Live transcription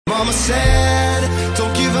Mama said,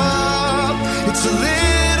 don't give up. It's a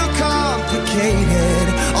little complicated,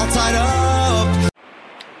 all tied up.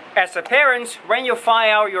 As a parent, when you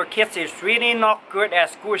find out your kids is really not good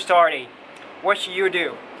at school starting, what should you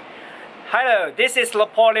do? Hello, this is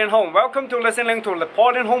Napoleon Home. Welcome to listening to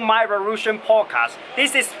Napoleon Home My Revolution podcast.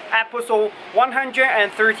 This is episode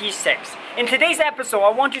 136. In today's episode,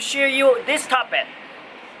 I want to share you this topic.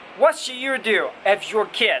 What should you do if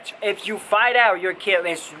you find out your kid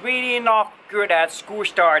is really not good at school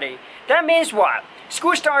starting? That means what?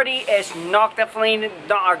 School starting is definitely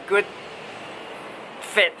not a good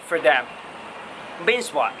fit for them.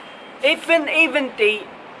 Means what? Even they,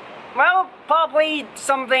 well, probably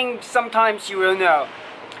sometimes you will know.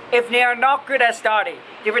 If they are not good at study,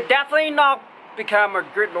 they will definitely not become a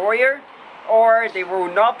good lawyer, or they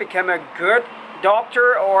will not become a good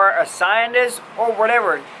doctor or a scientist or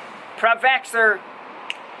whatever. Professor,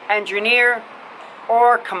 engineer,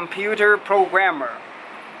 or computer programmer.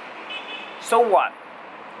 So what?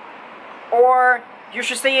 Or you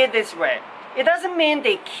should say it this way. It doesn't mean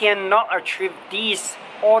they cannot achieve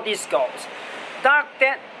all these goals. That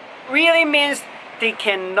really means they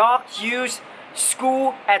cannot use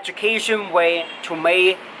school education way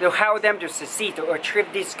to help them to succeed, to achieve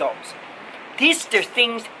these goals. These are the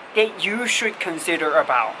things that you should consider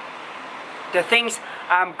about. The things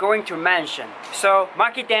I'm going to mention. So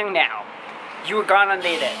mark it down now. You're gonna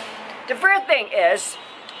need it. The first thing is,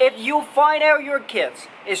 if you find out your kids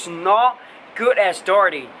is not good at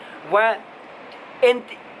starting, when in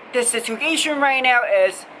the situation right now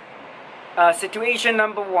is situation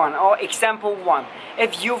number one or example one.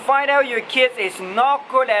 If you find out your kids is not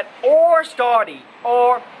good at all study,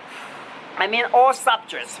 or all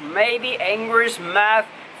subjects, maybe English, math,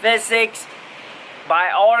 physics,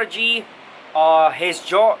 biology,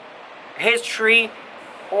 history,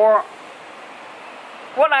 or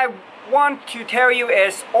what I want to tell you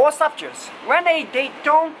is all subjects. When they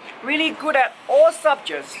don't really good at all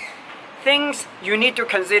subjects, things you need to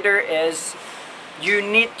consider is you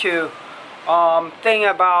need to think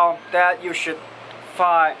about that you should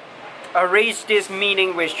arrange this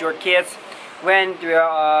meeting with your kids when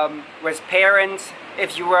with parents.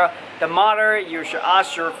 If you were the mother, you should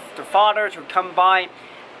ask the father to come by.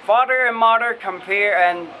 Father and mother compare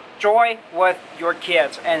and join with your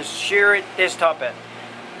kids and share this topic.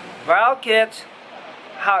 Well, kids,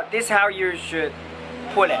 this is how you should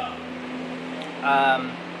put it.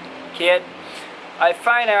 Kid, I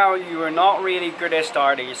find out you are not really good at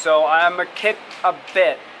studying, so I'm a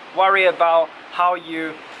bit worried about how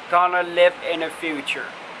you gonna live in the future.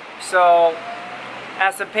 So,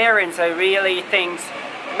 as a parent, I really think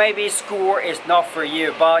maybe school is not for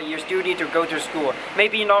you, but you still need to go to school.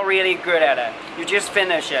 Maybe you're not really good at it. You just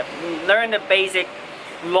finish it. Learn the basic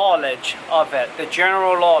knowledge of it, the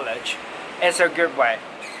general knowledge. It's a good way.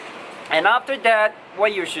 And after that,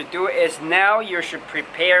 what you should do is now you should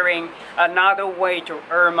preparing another way to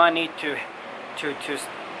earn money to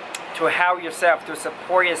help yourself, to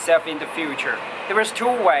support yourself in the future. There is two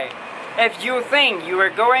ways. If you think you are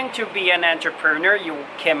going to be an entrepreneur, you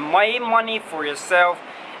can make money for yourself,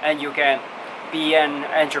 and you can be an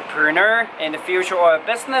entrepreneur in the future or a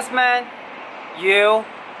businessman, you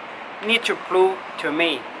need to prove to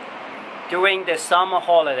me during the summer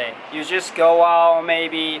holiday. You just go out,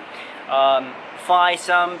 maybe find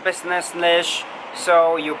some business niche,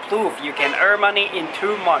 so you prove you can earn money in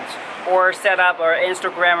 2 months, or set up an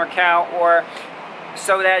Instagram account, or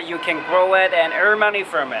so that you can grow it and earn money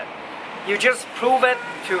from it. You just prove it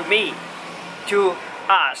to me, to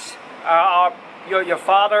us, your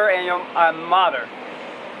father and your mother.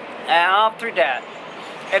 And after that,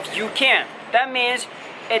 if you can, that means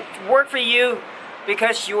it worked for you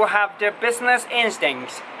because you have the business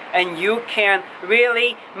instincts and you can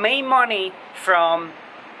really make money from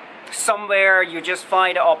somewhere. You just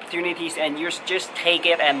find the opportunities and you just take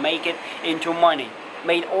it and make it into money.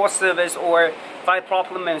 Make all service or find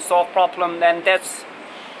problem and solve problem, then that's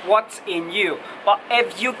what's in you. But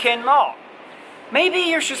if you cannot, maybe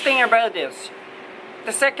you should think about this.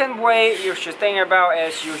 The second way you should think about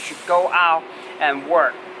is you should go out and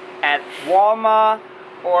work at Walmart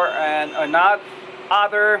or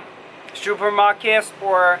other supermarkets,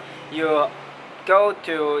 or you go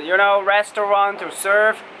to restaurant to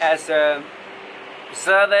serve as a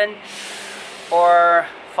servant, or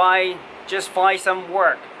just find some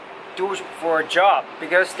work, do for a job,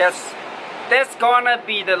 because that's gonna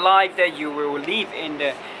be the life that you will live in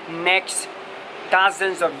the next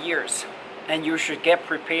dozens of years, and you should get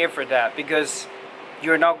prepared for that because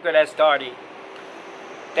you're not good at studying.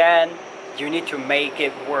 Then you need to make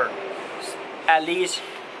it work. At least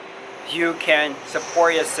you can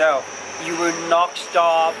support yourself. You will not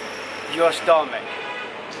starve your stomach.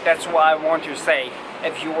 That's what I want to say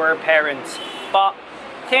if you were parents. But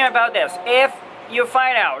think about this. If you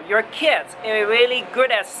find out your kids are really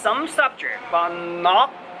good at some subject, but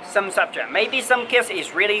not some subject. Maybe some kids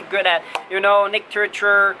is really good at,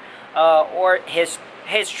 literature or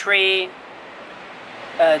history.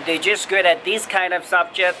 They're just good at this kind of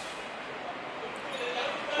subject.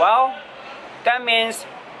 Well, that means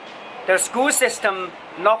the school system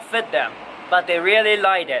not fit them, but they really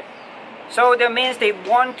like it. So that means they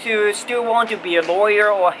still want to be a lawyer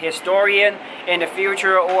or historian in the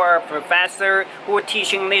future, or a professor who are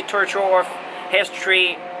teaching literature or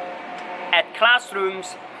history at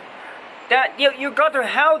classrooms. That you got to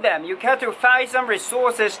help them. You got to find some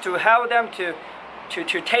resources to help them to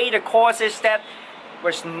take the courses that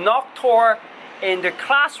was not taught in the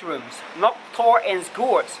classrooms, not taught in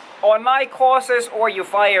schools. Online courses, or you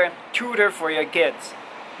find a tutor for your kids.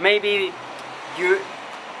 Maybe you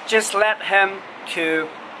just let him to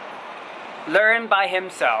learn by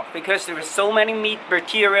himself, because there are so many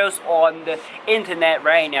materials on the internet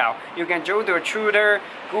right now. You can go to a tutor,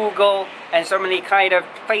 Google, and so many kind of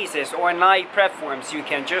places, online platforms. You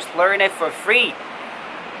can just learn it for free.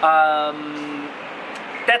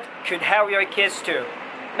 That could help your kids too.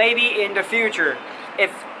 Maybe in the future,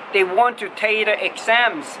 if they want to take the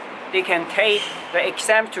exams, they can take the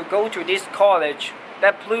exam to go to this college.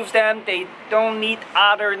 That proves them they don't need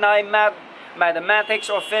other mathematics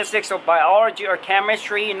or physics or biology or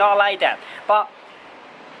chemistry, not like that. But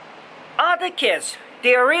other kids,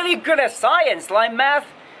 they are really good at science, like math,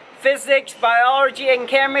 physics, biology, and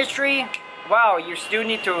chemistry. Wow, you still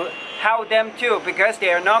need to help them too, because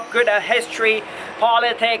they are not good at history,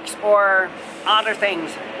 politics, or other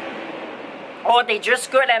things. Or they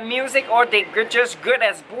just good at music, or they just good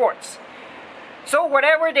at sports. So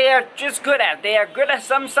whatever they are just good at, they are good at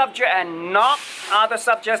some subject and not other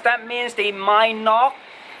subjects. That means they might not,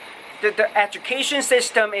 the education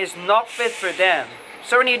system is not fit for them.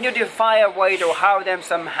 So you need to find a way to help them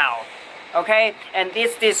somehow. Okay, and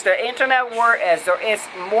this the internet world, so it's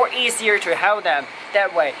more easier to help them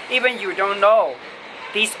that way. Even you don't know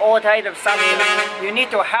these all types of subjects, you need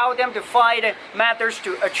to help them to find methods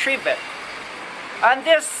to achieve it. And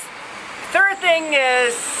this third thing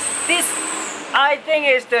is this. I think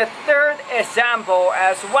is the third example,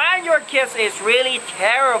 as when your kids is really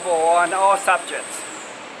terrible on all subjects.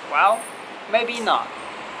 Well, maybe not.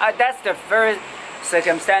 That's the first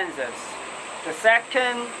circumstances. The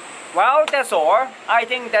second, well, that's all. I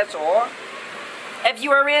think that's all. If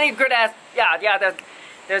you are really good at,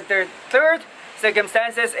 the third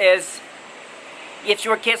circumstances is if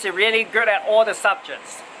your kids are really good at all the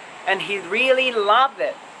subjects, and he really loved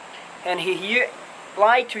it, and he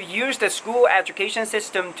like to use the school education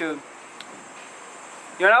system to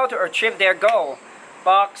achieve their goal,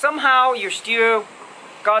 but somehow you still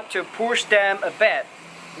got to push them a bit.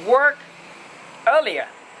 Work earlier.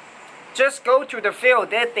 Just go to the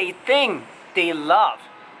field that they think they love,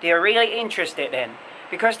 they're really interested in,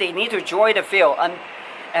 because they need to join the field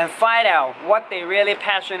and find out what they're really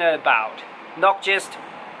passionate about, not just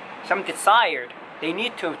some desired. They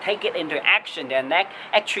need to take it into action and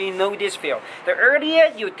actually know this field. The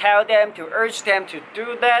earlier you tell them, to urge them to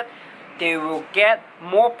do that, they will get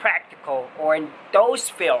more practical or in those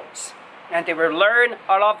fields. And they will learn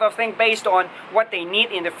a lot of things based on what they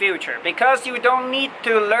need in the future. Because you don't need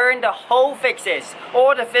to learn the whole physics,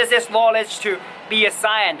 all the physics knowledge to be a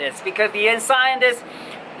scientist. Because being scientists,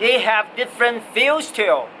 they have different fields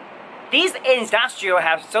too. These industrial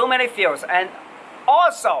have so many fields, and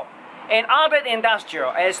also in other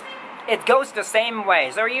industrial, it goes the same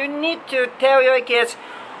way. So you need to tell your kids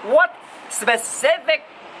what specific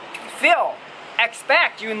field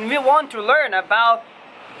expect you want to learn about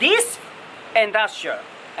this industrial,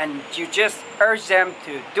 and you just urge them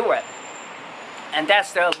to do it. And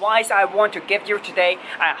that's the advice I want to give you today.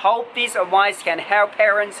 I hope this advice can help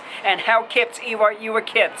parents and help kids, your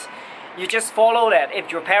kids. You just follow that.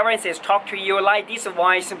 If your parents is talk to you like this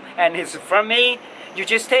advice and it's from me, you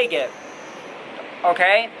just take it.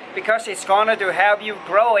 Okay? Because it's gonna to help you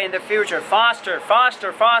grow in the future faster.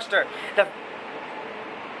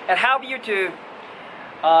 And help you to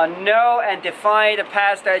know and define the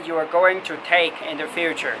path that you are going to take in the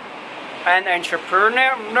future. An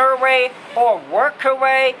entrepreneur way or worker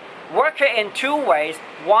way. Worker in two ways.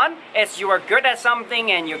 One is you are good at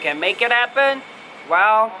something and you can make it happen.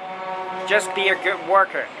 Well, just be a good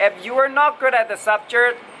worker. If you are not good at the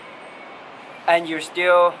subject and you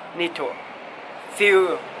still need to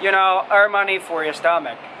feel, earn money for your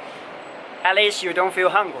stomach, at least you don't feel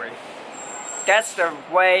hungry. That's the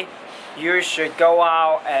way you should go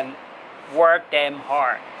out and work damn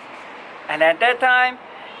hard. And at that time,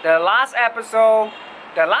 the last episode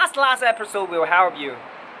will help you.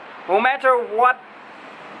 No matter what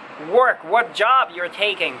work, what job you're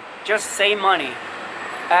taking, just save money.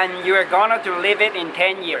 And you're gonna to live it in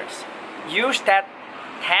 10 years. Use that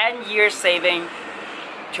 10 years saving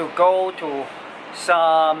to go to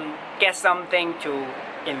get something to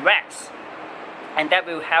invest. And that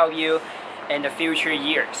will help you in the future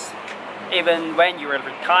years. Even when you are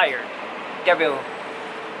retired, that will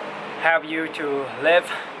help you to live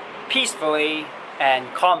peacefully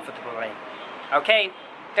and comfortably. Okay,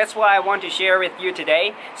 that's what I want to share with you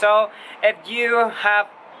today. So if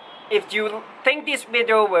you think this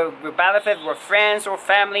video will benefit your friends or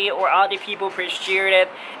family or other people, please share it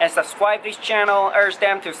and subscribe this channel. Urge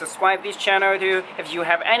them to subscribe this channel too. If you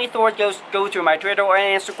have any thoughts, just go to my Twitter or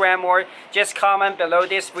Instagram or just comment below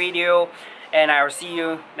this video, and I will see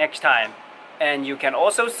you next time. And you can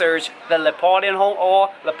also search the Napoleon Home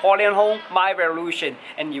or Napoleon Home My Revolution,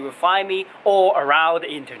 and you will find me all around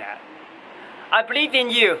the internet. I believe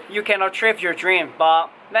in you. You can achieve your dream,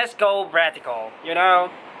 but let's go practical, you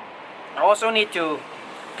know. I also need to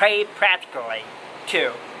play practically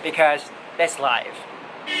too, because that's life.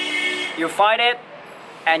 You find it,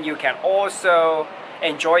 and you can also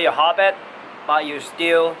enjoy your hobby, but you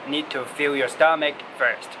still need to fill your stomach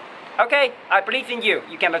first. Okay, I believe in you.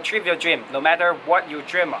 You can achieve your dream no matter what you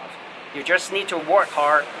dream of. You just need to work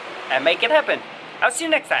hard and make it happen. I'll see you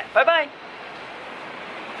next time. Bye bye.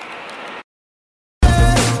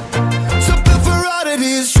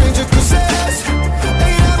 Stranger crusade.